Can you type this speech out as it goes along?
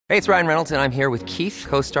Hey, it's Ryan Reynolds, and I'm here with Keith,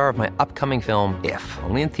 co-star of my upcoming film, If,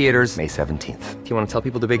 only in theaters May 17th. Do you want to tell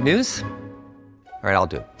people the big news? All right,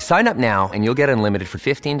 I'll do it. Sign up now and you'll get unlimited for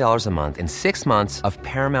 $15 a month and 6 months of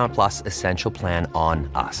Paramount Plus Essential Plan on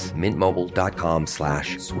us.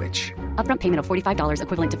 MintMobile.com/switch. Upfront payment of $45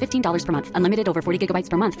 equivalent to $15 per month. Unlimited over 40 gigabytes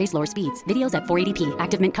per month. Face lower speeds. Videos at 480p.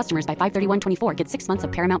 Active Mint customers by 531.24 get 6 months of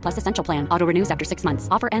Paramount Plus Essential Plan. Auto renews after 6 months.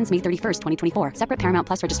 Offer ends May 31st, 2024. Separate Paramount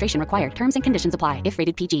Plus registration required. Terms and conditions apply if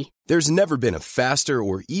rated PG. There's never been a faster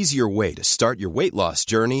or easier way to start your weight loss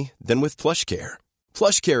journey than with PlushCare.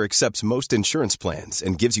 PlushCare accepts most insurance plans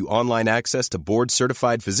and gives you online access to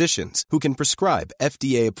board-certified physicians who can prescribe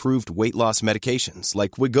FDA-approved weight loss medications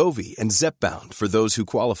like Wegovy and Zepbound for those who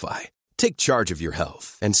qualify. Take charge of your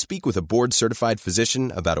health and speak with a board-certified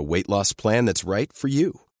physician about a weight loss plan that's right for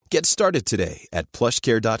you. Get started today at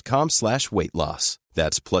plushcare.com/weightloss.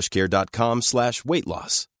 That's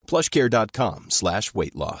plushcare.com/weightloss.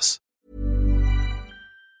 plushcare.com/weightloss.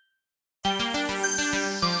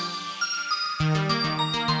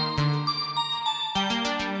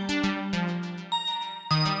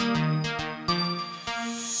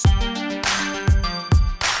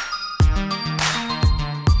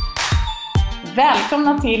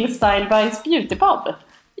 Välkomna till Style By's Beautypod.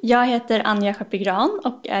 Jag heter Anja Schappigran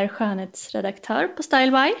och är skönhetsredaktör på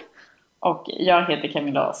Style By. Och jag heter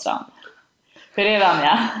Camilla Åstrand. Hur är det,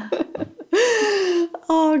 Anja?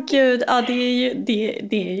 Gud, ja, det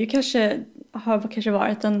är ju kanske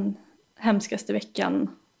varit den hemskaste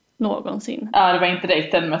veckan någonsin. Ja, det var inte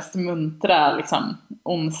direkt den mest muntra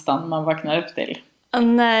onsdagen man vaknar upp till.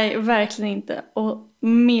 Nej, verkligen inte. Och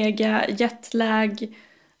mega jetlag,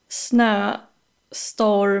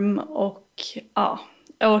 snöstorm och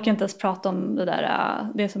jag orkar inte ens prata om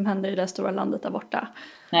det som händer i det stora landet där borta.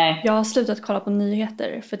 Nej. Jag har slutat kolla på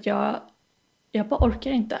nyheter för att jag bara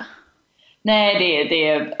orkar inte. Nej,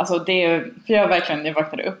 för jag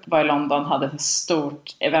vaknade upp, var i London, hade ett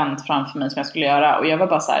stort event framför mig som jag skulle göra, och jag var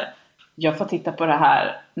bara så här: jag får titta på det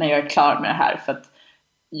här när jag är klar med det här, för att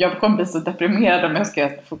jag kommer bli så deprimerad om jag ska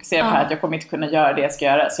fokusera på det här, att jag kommer inte kunna göra det jag ska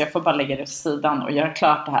göra, så jag får bara lägga det åt sidan och göra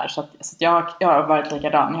klart det här. Så att jag har varit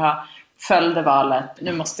likadan. Jag följde valet,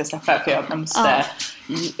 nu måste jag släppa det, för jag måste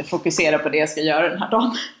fokusera på det jag ska göra den här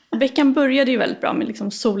dagen. Veckan började ju väldigt bra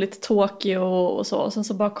med soligt Tokyo och så, och sen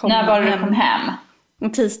så bara kom. När var du kom hem?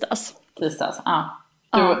 Tisdags, ja.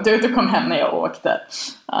 Du kom hem när jag åkte.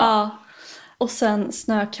 Ja. Och sen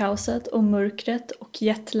snökaoset och mörkret och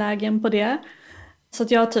jetlagen på det. Så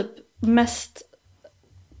att jag har typ mest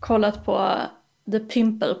kollat på The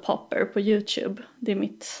Pimple Popper på YouTube. Det är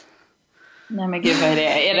mitt... Nej men gud, vad är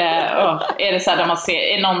det? Är det så här där man ser,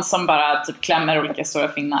 är någon som bara typ klämmer olika stora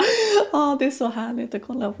finnar? Ja, det är så härligt att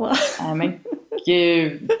kolla på. Nej men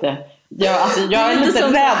gud. Jag är lite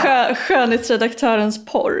som rädd. Skönhetsredaktörens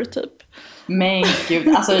porr typ. Men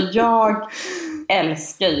gud, jag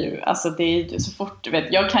älskar ju, det är ju så fort, du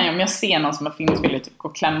vet, jag kan ju, om jag ser någon som har finns, vill jag typ gå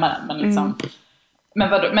och klämma den, men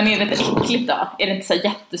men är det inte äckligt då? Är det inte så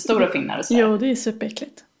jättestora finnar och så? Jo, det är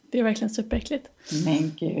superäckligt. Det är verkligen superäckligt.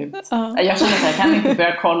 Men gud. Jag känner så här, jag kan inte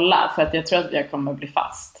börja kolla, för att jag tror att jag kommer bli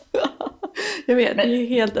fast. Jag vet, det är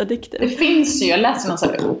helt addictivt. Det finns ju, jag läste någon sån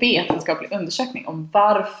här vetenskaplig undersökning om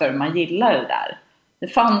varför man gillar det där. Det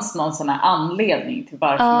fanns någon sån här anledning till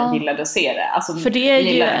varför man gillade att se det. För det är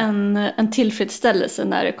ju en tillfredsställelse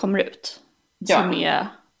när det kommer ut. Ja. Som är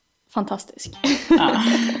fantastisk. Ja.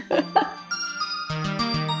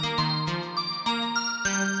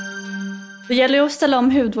 Det gäller ju att ställa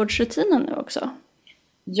om hudvårdsrutinen nu också.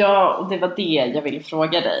 Ja, och det var det jag ville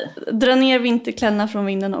fråga dig. Dra ner vinterkläderna från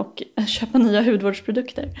vinden och köpa nya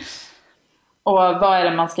hudvårdsprodukter. Och vad är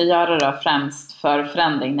det man ska göra då främst för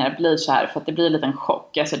förändring när det blir så här? För att det blir en liten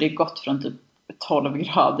chock. Alltså det är gått från typ 12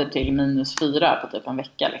 grader till -4 på typ en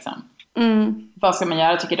vecka liksom. Vad ska man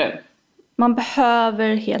göra, tycker du? Man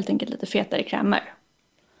behöver helt enkelt lite fetare krämer.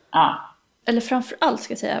 Ja. Eller framförallt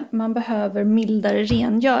ska jag säga, man behöver mildare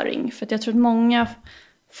rengöring. För att jag tror att många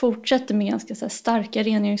fortsätter med ganska så här starka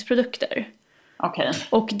rengöringsprodukter. Okej.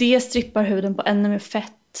 Och det strippar huden på ännu mer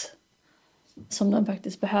fett som den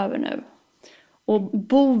faktiskt behöver nu. Och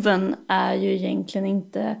boven är ju egentligen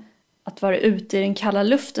inte att vara ute i den kalla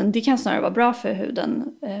luften. Det kan snarare vara bra för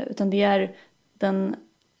huden. Utan det är den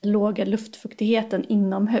låga luftfuktigheten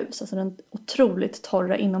inomhus. Alltså den otroligt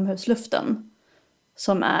torra inomhusluften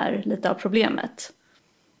som är lite av problemet.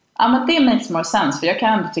 Ja, men det makes more sense. För jag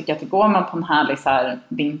kan ändå tycka att går man på en härlig så här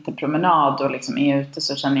vinterpromenad och liksom är ute,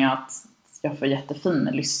 så känner jag att jag får jättefin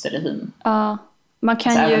lyster i hyn. Ja, man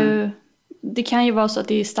kan ju... Det kan ju vara så att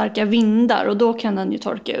det är starka vindar och då kan den ju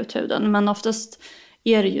torka ut huden. Men oftast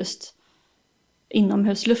är det just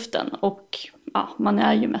inomhusluften. Och man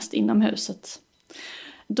är ju mest inomhus.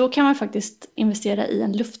 Då kan man faktiskt investera i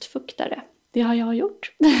en luftfuktare. Det har jag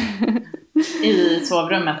gjort. I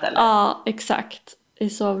sovrummet eller? Ja, exakt. I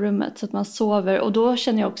sovrummet så att man sover. Och då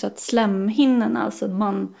känner jag också att slemhinnorna, alltså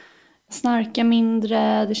man snarkar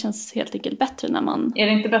mindre. Det känns helt enkelt bättre när man... Är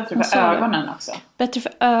det inte bättre för ögonen också? Bättre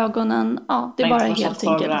för ögonen, ja. Det är bara helt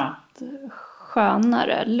enkelt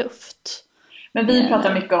skönare luft. Men vi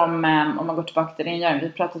pratar mycket om man går tillbaka till rengöring, vi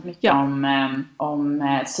pratar mycket om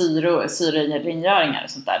syrerengöringar och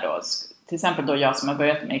sånt där då. Till exempel då jag som har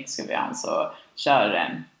börjat med exfolians och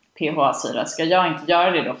kör pH-syra. Ska jag inte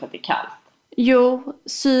göra det då för att det är kallt? Jo,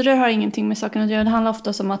 syror har ingenting med saken att göra. Det handlar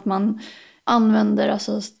ofta om att man använder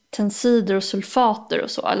alltså tensider och sulfater och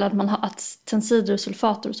så. Eller att tensider och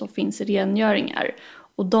sulfater och så finns i rengöringar.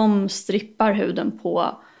 Och de strippar huden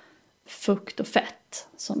på fukt och fett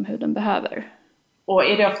som huden behöver. Och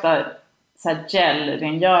är det ofta så här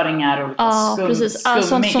gelrengöringar och precis.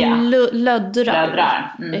 Sånt som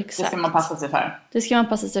löddrar. Exakt. Det ska man passa sig för. Det ska man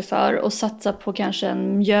passa sig för och satsa på kanske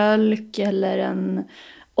en mjölk eller en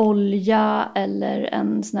olja eller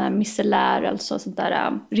en sån här micellär, alltså sånt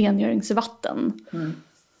där rengöringsvatten.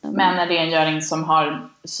 Men en rengöring som har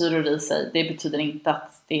syror i sig, det betyder inte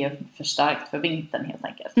att det är för starkt för vintern helt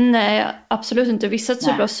enkelt? Nej, absolut inte. Vissa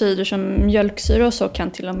typer av syror som mjölksyra och så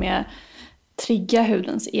kan till och med trigga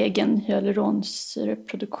hudens egen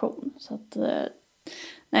hyaluronsyreproduktion. Så att,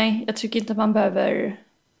 nej, jag tycker inte att man behöver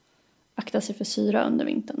akta sig för syra under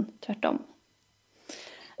vintern, tvärtom.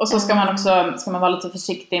 Och så ska man vara lite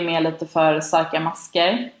försiktig med lite för starka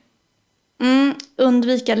masker.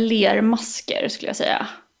 Undvika lermasker skulle jag säga.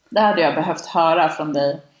 Det hade jag behövt höra från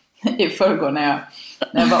dig i förrgår när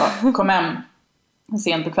jag kom hem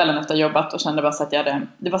sent på kvällen efter jobbat och kände bara så att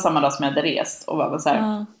det var samma dag som jag hade rest och var så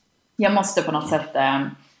här, jag måste på något sätt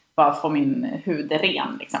bara få min hud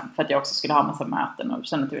ren liksom, för att jag också skulle ha massa möten och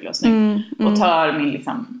känna att det ville vara snyggt. Och tar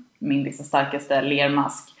min starkaste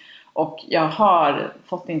lermask. Och jag har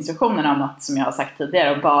fått instruktionerna om att, som jag har sagt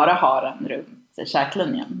tidigare, att bara ha den runt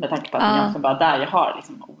käklinjen. Med tanke på att det är egentligen bara där jag har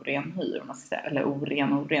liksom oren hy, om man ska säga. Eller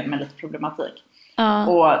oren med lite problematik.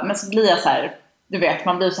 Men så blir jag så här, du vet,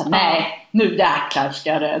 man blir så här, nej, nu jäklar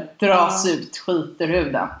ska det dras ut skit ur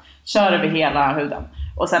huden. Kör över hela huden.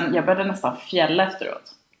 Och sen, jag började nästan fjälla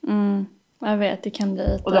efteråt. Jag vet, det kan bli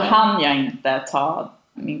lite... Och då hann jag inte ta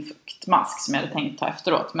min fuktmask som jag hade tänkt ta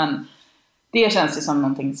efteråt. Men det känns ju som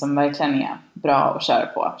någonting som verkligen är bra att köra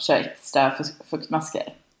på. Kör extra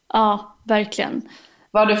fuktmasker. Ja, verkligen.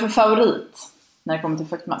 Vad har du för favorit när det kommer till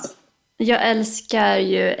fuktmask? Jag älskar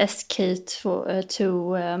ju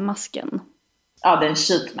SK2-masken. Ja, det är en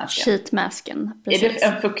sheetmasken. Sheetmasken, precis. Är det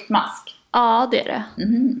en fuktmask? Ja, det är det.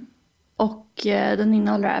 Och den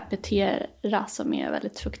innehåller apetera som är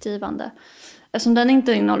väldigt fuktgivande. Eftersom den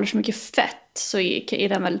inte innehåller så mycket fett så är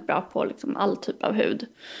den väldigt bra på liksom all typ av hud.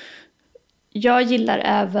 Jag gillar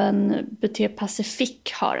även Beauté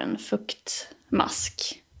Pacifique har en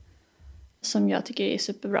fuktmask. Som jag tycker är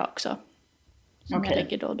superbra också. Som jag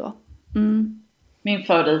lägger då och då. Min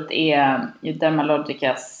favorit är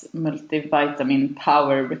Dermalogicas Multivitamin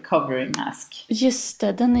Power Recovery Mask. Just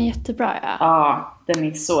det, den är jättebra, ja. Ja,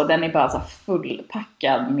 den är bara så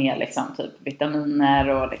fullpackad med liksom typ vitaminer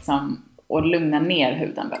och liksom, och lugnar ner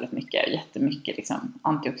huden väldigt mycket. Jättemycket liksom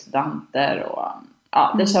antioxidanter och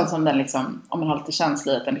det känns som den liksom, om man har lite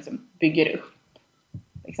känsla att den liksom bygger upp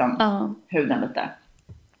liksom huden lite.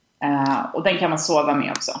 Och den kan man sova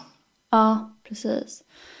med också. Ja, precis.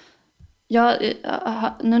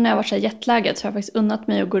 Nu när jag varit så här jetlaggad så har jag faktiskt unnat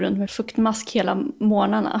mig att gå runt med fuktmask hela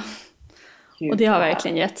morgnarna. Och det har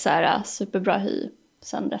verkligen gett så här superbra hy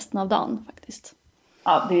sen resten av dagen faktiskt.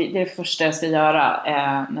 Ja, det är det första jag ska göra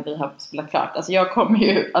när vi har spelat klart. Alltså jag kommer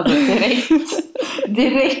ju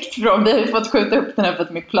direkt från, vi har ju fått skjuta upp den här för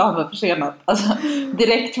att min plan var försenat. Alltså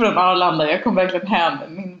direkt från Arlanda, jag kom verkligen hem.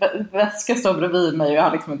 Min väska står bredvid mig och jag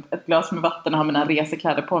har liksom ett glas med vatten och har mina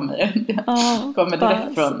resekläder på mig. Jag kommer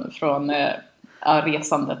direkt från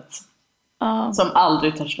resandet. Som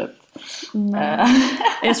aldrig tar slut.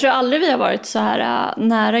 Jag tror aldrig vi har varit så här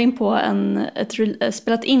nära in på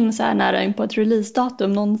spelat in så här nära in på ett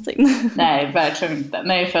releasedatum någonsin. Nej, verkligen inte.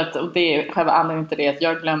 Nej, för att, och det är själva anledningen till det att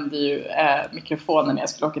jag glömde ju mikrofonen när jag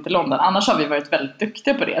skulle åka till London. Annars har vi varit väldigt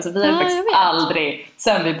duktiga på det. Alltså, vi har faktiskt aldrig,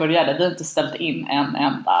 sen vi började, vi har inte ställt in en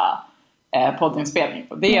enda poddinspelning.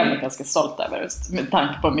 Och det är jag ganska stolt över just, med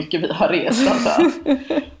tanke på hur mycket vi har rest. Alltså.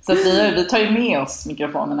 Så att vi tar ju med oss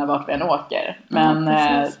mikrofonerna vart vi än åker. Men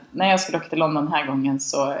när jag skulle åka till London den här gången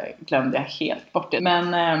så glömde jag helt bort det.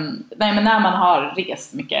 Men när man har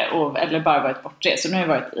rest mycket eller bara varit bortrest. Så nu har jag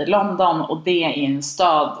varit i London och det är en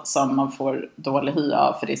stad som man får dålig hy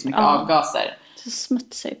av för det är så mycket avgaser. Det är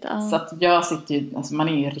smutsigt. Så att jag sitter ju, alltså man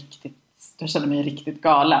är ju riktigt, jag känner mig riktigt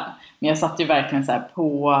galen. Men jag satt ju verkligen så här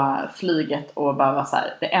på flyget och bara var så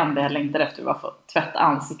här, det enda jag längtade efter var att få tvätta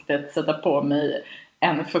ansiktet, sätta på mig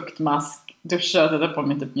en fuktmask, duscha och sätta på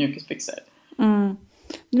mig typ mjukisbyxor.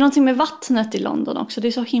 Det är någonting med vattnet i London också. Det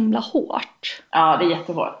är så himla hårt. Ja, det är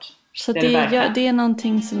jättehårt. Så det är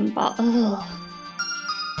någonting som bara...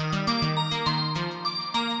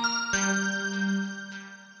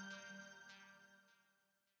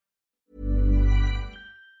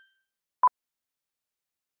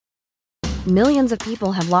 Millions of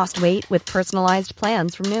people have lost weight with personalized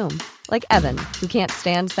plans from Noom. Like Evan, who can't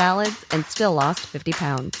stand salads and still lost 50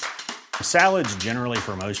 pounds. Salads generally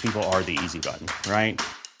for most people are the easy button, right?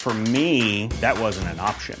 For me, that wasn't an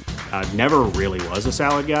option. I never really was a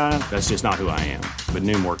salad guy. That's just not who I am. But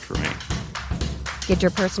Noom worked for me. Get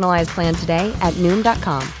your personalized plan today at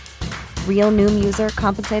Noom.com. Real Noom user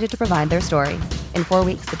compensated to provide their story. In 4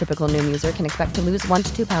 weeks, the typical Noom user can expect to lose 1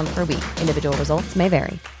 to 2 pounds per week. Individual results may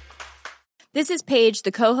vary. This is Paige,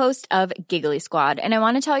 the co-host of Giggly Squad, and I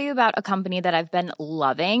want to tell you about a company that I've been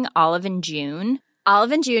loving, Olive & June.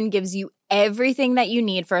 Olive & June gives you everything that you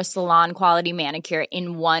need for a salon-quality manicure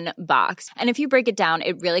in one box. And if you break it down,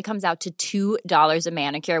 it really comes out to $2 a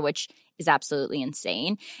manicure, which is absolutely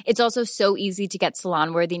insane. It's also so easy to get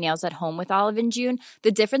salon-worthy nails at home with Olive & June.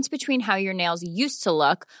 The difference between how your nails used to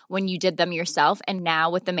look when you did them yourself and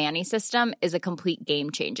now with the Mani system is a complete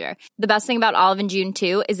game changer. The best thing about Olive & June,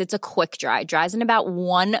 too, is it's a quick dry. Dries in about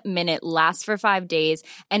 1 minute, lasts for 5 days,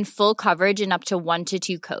 and full coverage in up to 1 to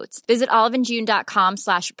 2 coats. Visit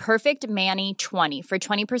oliveandjune.com/perfectmani20 for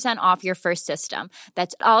 20% off your first system.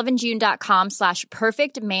 That's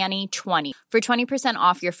oliveandjune.com/perfectmani20 for 20%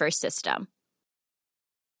 off your first system.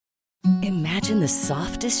 Imagine the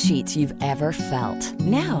softest sheets you've ever felt.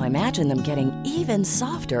 Now imagine them getting even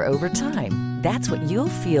softer over time. That's what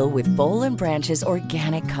you'll feel with Boll & Branch's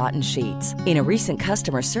organic cotton sheets. In a recent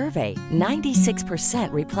customer survey,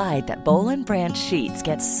 96% replied that Boll & Branch sheets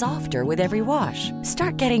get softer with every wash.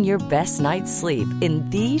 Start getting your best night's sleep in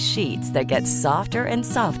these sheets that get softer and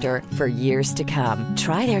softer for years to come.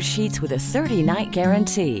 Try their sheets with a 30-night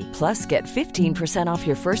guarantee. Plus, get 15% off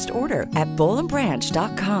your first order at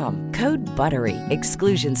bollandbranch.com. Code BUTTERY.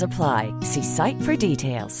 Exclusions apply. See site for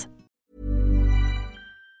details.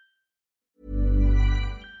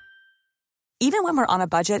 Even when we're on a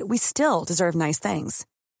budget, we still deserve nice things.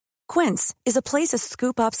 Quince is a place to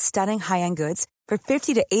scoop up stunning high-end goods for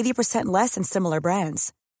 50 to 80% less than similar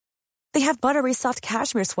brands. They have buttery soft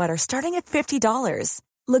cashmere sweaters starting at $50,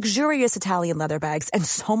 luxurious Italian leather bags, and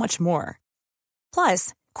so much more.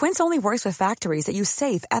 Plus, Quince only works with factories that use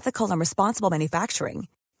safe, ethical, and responsible manufacturing.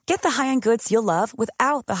 Get the high-end goods you'll love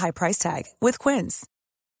without the high price tag with Quince.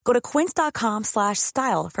 Go to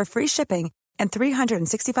quince.com/style for free shipping and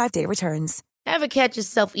 365-day returns. Ever catch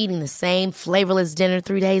yourself eating the same flavorless dinner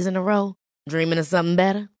 3 days in a row? Dreaming of something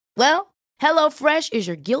better? Well, HelloFresh is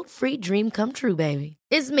your guilt-free dream come true, baby.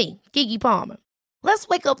 It's me, Keke Palmer. Let's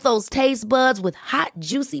wake up those taste buds with hot,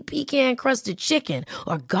 juicy pecan-crusted chicken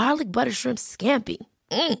or garlic butter shrimp scampi.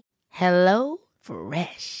 Hello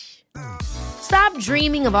Fresh. Stop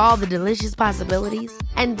dreaming of all the delicious possibilities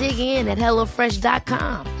and dig in at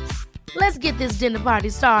HelloFresh.com. Let's get this dinner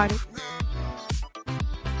party started.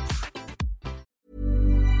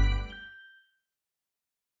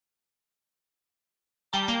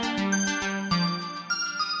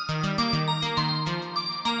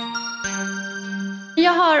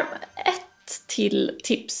 Jag har ett till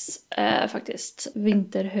tips faktiskt.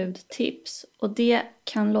 Vinterhudtips. Och det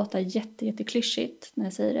kan låta jätteklyschigt när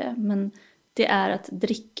jag säger det. Men det är att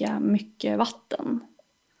dricka mycket vatten.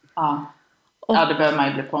 Ja, ja det behöver man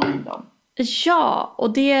ju bli påmind om. Ja,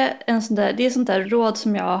 och det är sånt där råd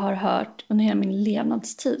som jag har hört under hela min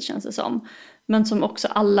levnadstid känns det som. Men som också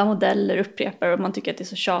alla modeller upprepar och man tycker att det är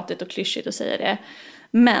så tjatigt och klyschigt att säga det.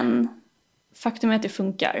 Men faktum är att det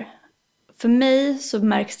funkar. För mig så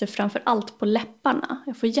märks det framför allt på läpparna.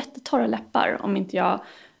 Jag får jättetorra läppar om inte jag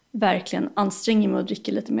verkligen anstränger mig och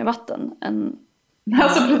dricker lite mer vatten än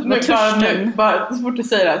alltså bara så fort du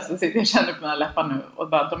säger det så sitter jag känner på mina läppar nu och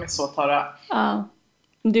bara de är så torra. Ja.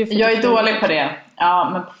 Jag är dålig på det. Ja,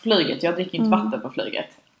 men på flyget. Jag dricker inte vatten på flyget.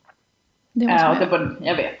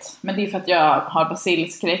 Jag vet. Men det är för att jag har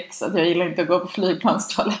basilskräck så att jag gillar inte att gå på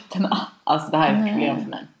flygplanstoaletterna. Alltså det här är ett problem för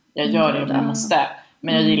mig. Jag gör det om jag måste.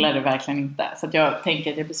 Men jag gillar det verkligen inte. Så att jag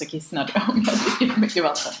tänker att jag blir så kissnödig om jag dricker för mycket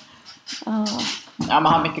vatten. Ja,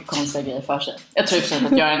 man har mycket konstiga grejer för sig. Jag tror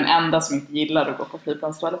att jag är den enda som inte gillar att gå på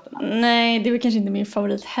flygplanstoaletterna. Nej, det är väl kanske inte min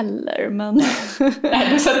favorit heller. Men... Nej,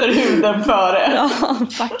 du sätter huden före. Ja,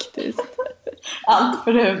 faktiskt. Allt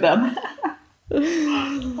för huden.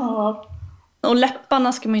 Och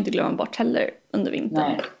läpparna ska man inte glömma bort heller under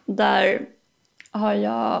vintern. Nej. Där har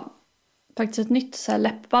jag faktiskt ett nytt så här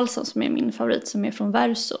läppbalsam som är min favorit, som är från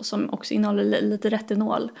Verso, som också innehåller lite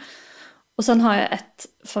retinol. Och sen har jag ett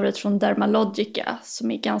favorit från Dermalogica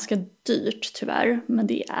som är ganska dyrt tyvärr, men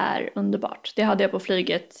det är underbart. Det hade jag på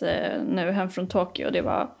flyget nu hem från Tokyo och det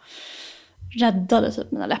var räddade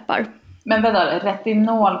typ mina läppar. Men vadå,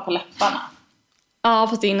 retinol på läpparna? Ja,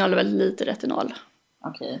 fast det innehåller väldigt lite retinol.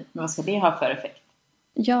 Okej, men vad ska det ha för effekt?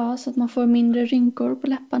 Ja, så att man får mindre rynkor på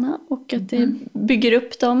läpparna och att det bygger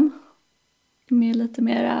upp dem. De är lite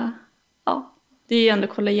mera, ja, det är ju ändå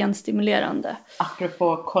kollagenstimulerande.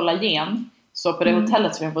 Apropå kollagen, så på det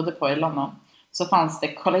hotellet som jag bodde på i London så fanns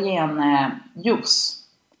det kollagenjuice.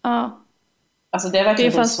 Ja. Alltså det är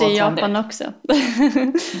verkligen det fanns så det i Japan också.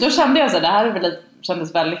 Då kände jag så det här är väl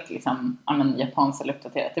kändes väldigt liksom, japanskt eller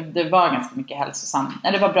uppdaterat. Det var ganska mycket hälsosamt.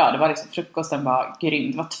 Nej, det var bra. Det var liksom, frukosten var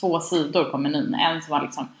grym. Det var 2 sidor på menyn. En som var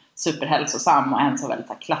liksom superhälsosam och en som var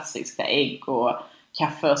väldigt klassisk. Ägg och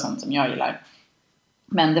kaffe och sånt som jag gillar.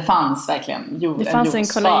 Men det fanns verkligen det fanns en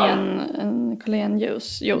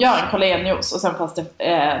kollagenjuice. Ja, en kollagenjuice. Och sen fanns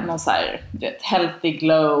det någon så här, healthy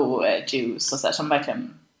glow juice och så här, som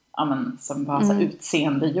verkligen som var så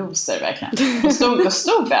utseende juicer verkligen. Då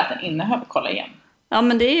stod det att den innehöll kollagen. Ja,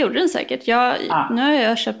 men det gjorde den säkert. Nu har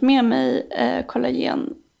jag köpt med mig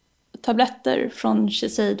kollagentabletter från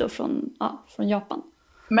Shiseido från Japan.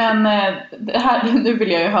 Men nu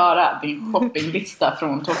vill jag ju höra din shoppinglista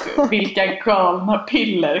från Tokyo. Vilka galna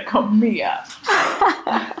piller kom med?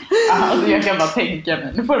 Alltså jag kan bara tänka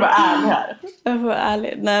mig. Nu får du vara ärlig här. Jag får vara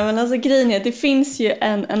ärlig. Nej, men alltså grejen är att det finns ju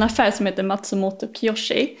en affär som heter Matsumoto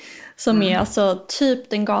Kiyoshi. Som är alltså typ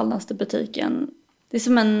den galnaste butiken. Det är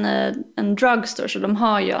som en drugstore, så de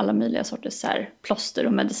har ju alla möjliga sorters så här, plåster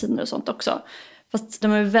och mediciner och sånt också. Fast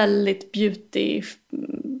de är väldigt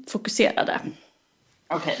beauty-fokuserade.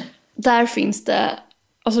 Okej. Där finns det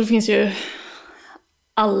finns ju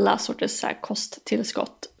alla sorters så här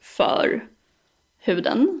kosttillskott för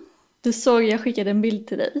huden. Du såg, jag skickade en bild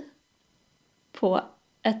till dig på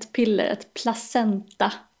ett piller, ett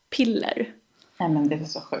placenta-piller. Nej, men det är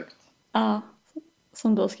så sjukt. Ja,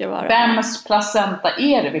 som då ska vara... Vems placenta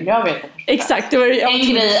är det, vill jag veta först. Exakt, det var det. En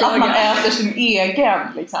grej att man äter sin egen,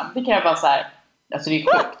 liksom. Det kan jag bara så här... Alltså det är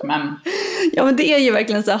sjukt, men... Ja, men det är ju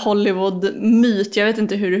verkligen så här Hollywood-myt. Jag vet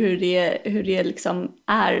inte hur det liksom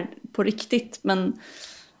är på riktigt, men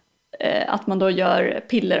att man då gör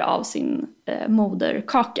piller av sin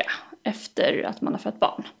moderkaka efter att man har fött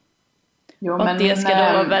barn. Jo, och men att det ska då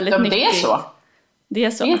vara väldigt nyttigt. Det är så. Det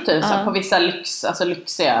är så. Det är typ så på vissa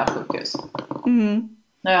lyxiga sjukhus. Nu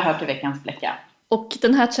har jag hört i veckans bläcka. Och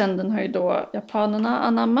den här trenden har ju då japanerna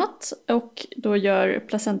anammat och då gör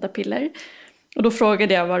placentapiller. Och då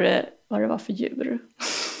frågade jag vad det var för djur.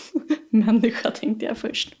 Människa tänkte jag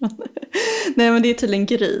först. Nej, men det är tydligen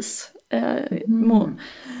gris. Nej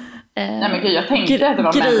men gud, jag tänkte att det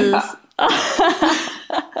var människa.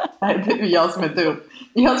 Nej, det är jag som är dum.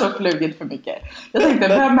 Jag har så flugit för mycket. Jag tänkte,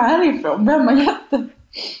 vem är det ifrån? Vem har gett det?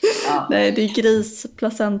 Ja. Nej, det är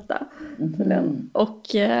grisplacenta. Och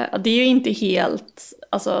det är ju inte helt...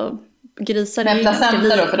 Alltså, grisar är ju ganska lika. Men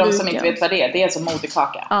placenta då, för de som inte vet vad det är som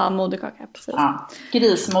moderkaka. Ja, moderkaka, precis. Ja.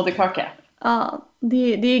 Grismoderkaka. Ja,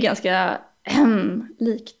 det är ju ganska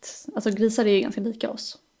likt. Alltså grisar är ju ganska lika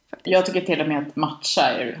oss. Faktiskt. Jag tycker till och med att matcha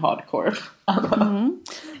är hardcore.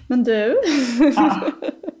 Men du...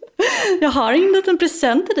 Jag har en liten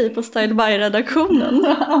present till dig på Style By-redaktionen.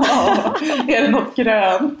 Är det något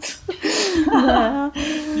grönt?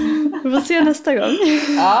 Vi får se nästa gång.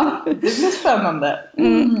 Ja, det blir spännande.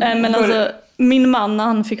 Men alltså, min man, när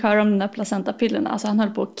han fick höra om den här placentapillerna, alltså han höll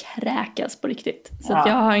på att kräkas på riktigt. Så att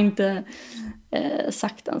jag har inte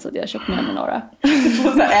sagt den, så att jag har köpt med mig några. Du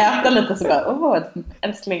får så äta lite så bara,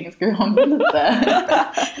 älskling, ska vi ha lite?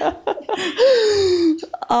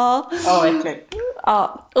 Ja. Äckligt.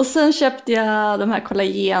 Ja, och sen köpte jag de här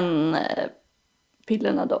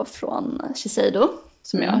kollagenpillerna då från Shiseido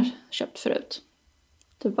som jag har köpt förut.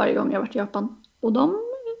 Typ varje gång jag har varit i Japan. Och de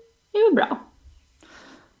är ju bra.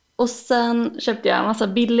 Och sen köpte jag en massa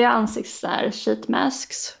billiga sheet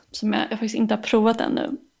masks som jag faktiskt inte har provat ännu.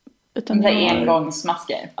 Utan det är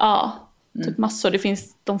engångsmasker? Ja, typ massor.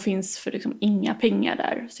 De finns för liksom inga pengar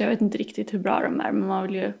där. Så jag vet inte riktigt hur bra de är, men man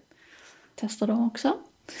vill ju testa dem också.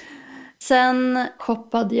 Sen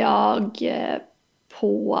shoppade jag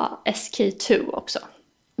på SK2 också.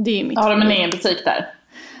 Det är mitt. Har de en egen butik där?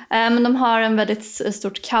 Men de har en väldigt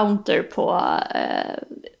stort counter på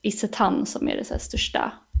Isetan som är det så här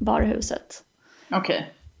största varuhuset.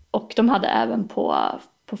 Okej. Och de hade även på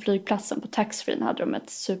på flygplatsen på taxfree hade de ett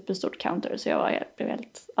superstort counter. Så jag blev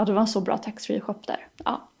helt... Ja, det var en så bra taxfree-shop där.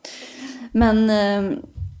 Ja.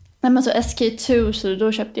 Men så SK2, så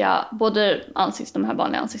då köpte jag både de här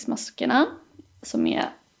vanliga ansiktsmaskerna som är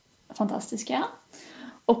fantastiska.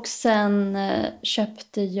 Och sen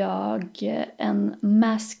köpte jag en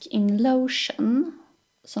mask in lotion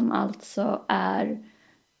som alltså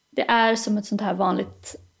det är som ett sånt här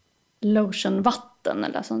vanligt lotionvatten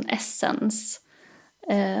eller alltså en essens.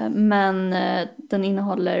 Men den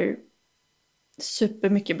innehåller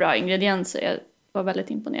supermycket bra ingredienser. Jag var väldigt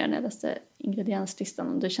imponerad när jag läste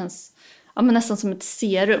ingredienslistan. Och det känns nästan som ett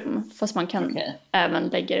serum. Fast man kan även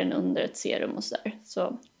lägga den under ett serum och sådär.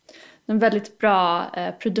 Så det är en väldigt bra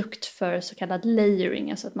produkt för så kallad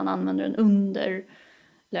layering. Alltså att man använder den under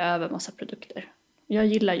eller över massa produkter. Jag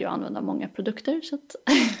gillar ju att använda många produkter. Så att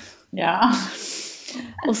ja.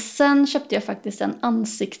 Och sen köpte jag faktiskt en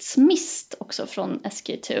ansiktsmist också från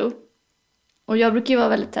SK2. Och jag brukar ju vara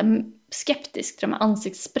väldigt skeptisk till de här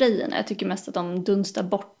ansiktssprayerna. Jag tycker mest att de dunstar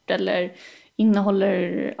bort eller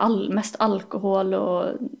innehåller mest alkohol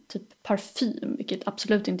och typ parfym. Vilket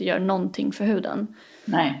absolut inte gör någonting för huden.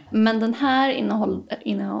 Nej. Men den här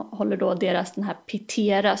innehåller då den här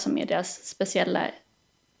Pitera som är deras speciella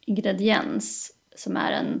ingrediens. Som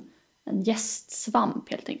är en jästsvamp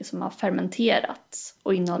helt enkelt som har fermenterats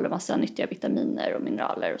och innehåller massa nyttiga vitaminer och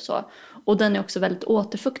mineraler och så. Och den är också väldigt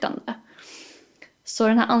återfuktande. Så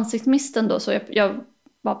den här ansiktsmisten då, så jag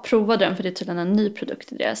bara provade den för det är tydligen en ny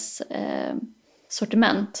produkt i deras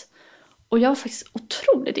sortiment. Och jag var faktiskt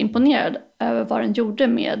otroligt imponerad över vad den gjorde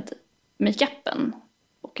med makeupen.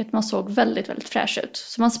 Och att man såg väldigt, väldigt fräsch ut.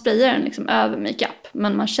 Så man sprayade den liksom över makeup.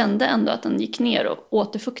 Men man kände ändå att den gick ner och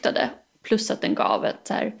återfuktade. Plus att den gav ett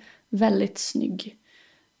så här väldigt snygg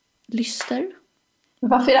lyster.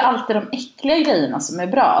 Varför är det alltid de äckliga grejerna som är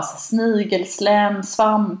bra? Alltså snigelslem,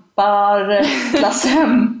 svampar,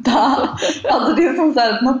 placenta. Alltså det är som så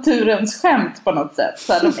här naturens skämt på något sätt.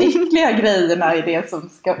 Så här, de äckliga grejerna är det som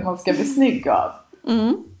man ska bli snygg av.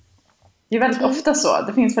 Mm. Det är väldigt ofta så.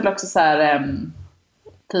 Det finns väl också så här,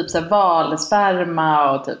 typ så här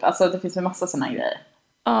valsperma och typ, alltså det finns väl massa såna grejer.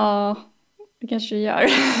 Ja, det kanske det gör.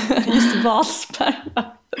 Just valsperma.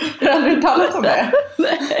 Har du aldrig talat om det?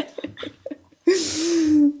 Nej.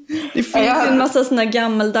 Det finns en massa såna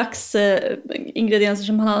gammaldags ingredienser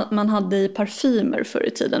som man hade i parfymer förr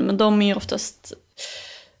i tiden. Men de är ju oftast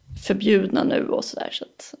förbjudna nu och sådär. Så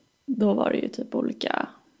att då var det ju typ olika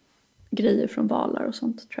grejer från valar och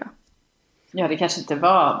sånt, tror jag. Ja, det kanske inte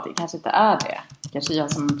är det. Kanske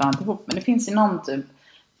jag som blandat ihop. Men det finns ju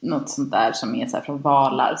något sånt där som är så här från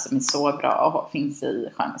valar som är så bra och finns i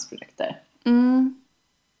skönhetsprodukter. Mm.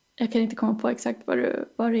 Jag kan inte komma på exakt vad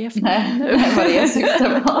det är för nu. Vad det är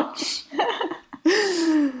syftar på.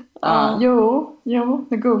 Jo,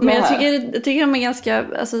 det googlar. Men jag tycker de är ganska,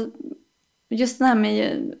 alltså, just det här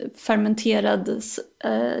med fermenterad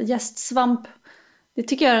jästsvamp, det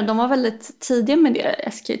tycker jag de var väldigt tidiga med det,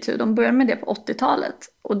 SK2. De började med det på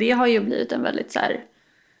 80-talet. Och det har ju blivit en väldigt så här,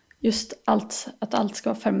 just att allt ska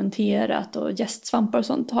vara fermenterat och jästsvampar och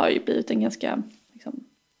sånt har ju blivit en ganska liksom,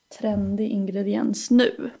 trendig ingrediens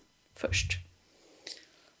nu först.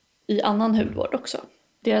 I annan hudvård också.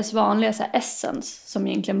 Deras vanliga så här, essence som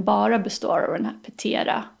egentligen bara består av den här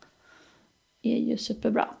Pitera är ju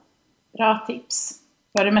superbra. Bra tips.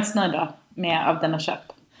 Vad är du mest nöjd med av denna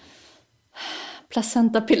köp?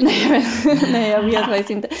 Placentapill? Nej, jag vet faktiskt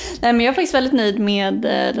inte. Nej, men jag är faktiskt väldigt nöjd med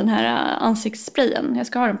den här ansiktssprayen. Jag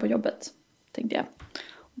ska ha den på jobbet, tänkte jag.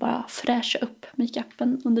 Bara fräscha upp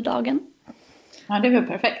makeupen under dagen. Ja, det är väl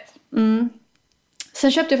perfekt. Mm.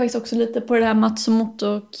 Sen köpte jag faktiskt också lite på det här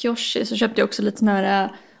Matsumoto Kyoshi. Så köpte jag också lite såna här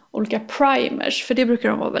olika primers. För det brukar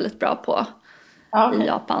de vara väldigt bra på i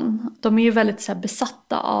Japan. De är ju väldigt så här,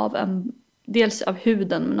 besatta av dels av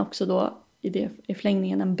huden men också då i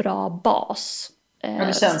förlängningen en bra bas. Ja,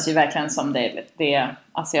 det känns ju verkligen som det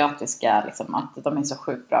asiatiska, liksom, att de är så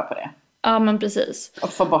sjukt bra på det. Ja, men precis. Och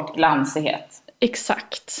få bort glansighet.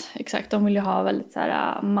 Exakt. De vill ju ha väldigt så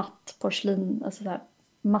här matt porslin, alltså så här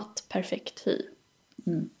matt perfekt hy.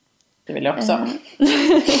 Mm. Det vill jag också.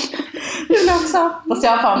 Fast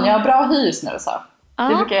jag har bra hy just nu så.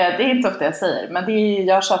 Det är inte ofta jag säger, men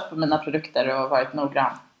jag har köpt på mina produkter och varit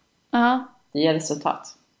noggrann. Det ger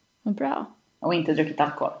resultat. Bra. Och inte druckit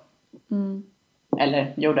alkohol. Mm.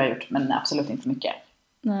 Eller det har jag gjort, men absolut inte mycket.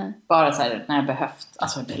 Nej. Bara så här, när jag behövt,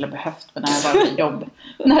 men när jag varit i jobb.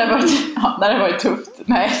 när det varit tufft.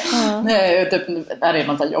 Nej. Typ när det är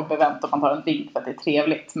något jobbevent och man tar en drink för att det är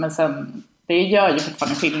trevligt. Men sen, det gör ju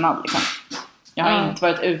fortfarande skillnad liksom. Jag har inte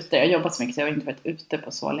varit ute, jag har jobbat så mycket så jag har inte varit ute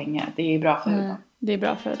på så länge. Det är bra för huden. Det är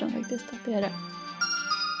bra för huden faktiskt, det är det.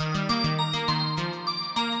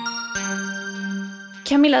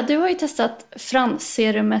 Camilla, du har ju testat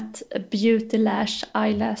fransserumet Beauty Lash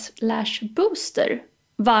Eyelash Booster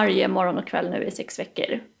varje morgon och kväll nu i 6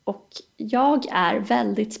 veckor. Och jag är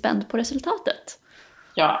väldigt spänd på resultatet.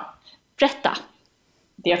 Ja. Berätta.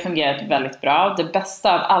 Det har fungerat väldigt bra. Det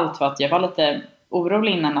bästa av allt var att jag var lite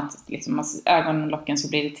orolig innan att liksom, ögonlocken skulle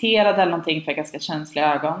bli irriterade eller någonting, för jag har ganska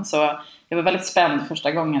känsliga ögon. Så jag var väldigt spänd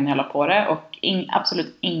första gången jag la på det och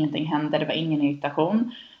absolut ingenting hände. Det var ingen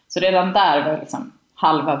irritation. Så redan där var liksom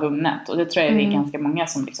halva vunnet. Och det tror jag det är ganska många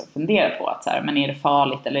som liksom funderar på att så här, men är det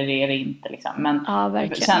farligt eller är det inte liksom. Men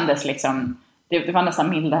det kändes liksom, det var nästan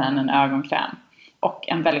mildare än en ögonkräm. Och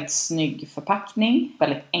en väldigt snygg förpackning,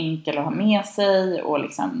 väldigt enkel att ha med sig och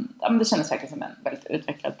liksom, ja, men det kändes verkligen som en väldigt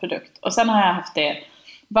utvecklad produkt. Och sen har jag haft det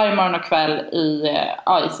varje morgon och kväll i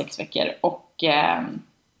 6 veckor och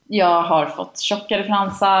jag har fått tjockare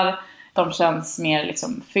fransar, de känns mer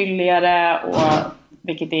liksom fylligare, och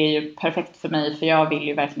vilket är ju perfekt för mig, för jag vill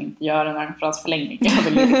ju verkligen inte göra en ögonfransförlängning. Jag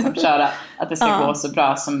vill ju liksom köra att det ska gå så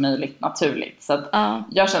bra som möjligt naturligt. Så att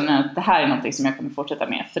jag känner att det här är något som jag kommer fortsätta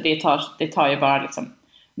med. För det tar ju bara liksom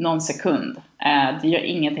någon sekund. Det gör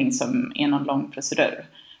ingenting som är någon lång procedur.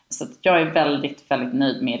 Så att jag är väldigt, väldigt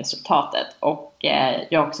nöjd med resultatet. Och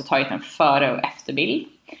jag har också tagit en före- och efterbild.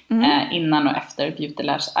 Innan och efter Beauty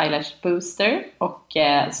Lash Eyelash Booster. Och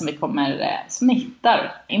som ni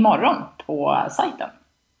hittar imorgon på sajten.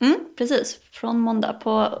 Precis, från måndag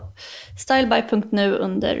på styleby.nu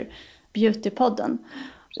under Beautypodden.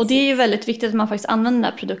 Precis. Och det är ju väldigt viktigt att man faktiskt använder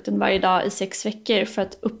den här produkten varje dag i 6 veckor för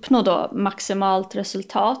att uppnå då maximalt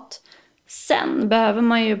resultat. Sen behöver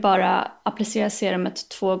man ju bara applicera serumet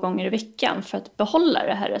 2 gånger i veckan för att behålla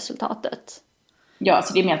det här resultatet. Ja,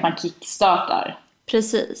 så det är mer att man kickstartar.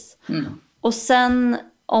 Precis. Och sen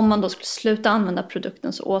om man då skulle sluta använda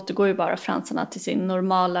produkten så återgår ju bara fransarna till sin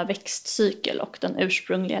normala växtcykel och den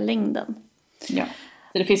ursprungliga längden. Ja,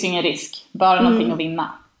 så det finns ingen risk. Bara någonting att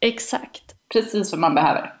vinna. Exakt. Precis vad man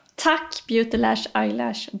behöver. Tack Beauty Lash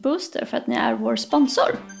Eyelash Booster för att ni är vår sponsor.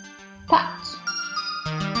 Tack.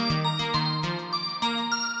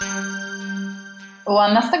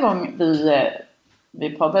 Och nästa gång vi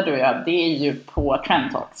poddar du och jag, det är ju på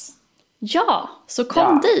Trend Talks. Ja, så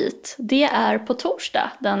kom dit. Det är på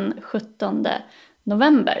torsdag den 17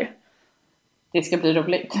 november. Det ska bli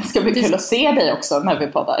roligt. Det ska bli kul att se dig också när vi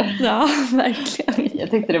poddar. Ja, verkligen.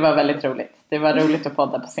 Jag tyckte det var väldigt roligt. Det var roligt att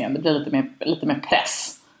podda på scen. Det blir lite mer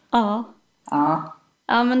press. Ja.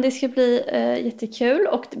 Ja, men det ska bli jättekul.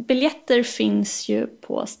 Och biljetter finns ju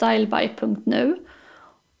på styleby.nu.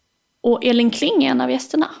 Och Elin Kling är en av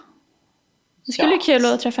gästerna. Det skulle bli kul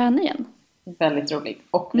att träffa henne igen. Väldigt roligt.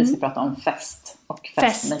 Och vi ska prata om fest. Och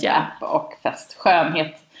festmakeup och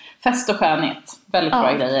festskönhet. Fest och skönhet. Väldigt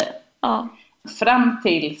bra grejer. Ja. Fram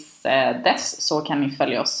tills dess så kan ni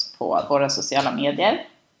följa oss på våra sociala medier.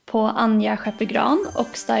 På Anja Scheppergran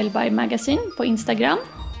och Styleby Magazine på Instagram.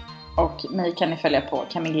 Och mig kan ni följa på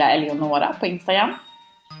Camilla Eleonora på Instagram.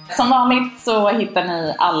 Som vanligt så hittar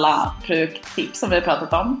ni alla produkttips som vi har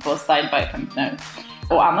pratat om på styleby.nu.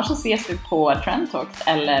 Och annars så ses vi på Trend Talks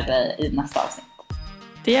eller i nästa avsnitt.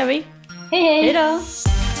 Det gör vi. Hej hej! Hej då!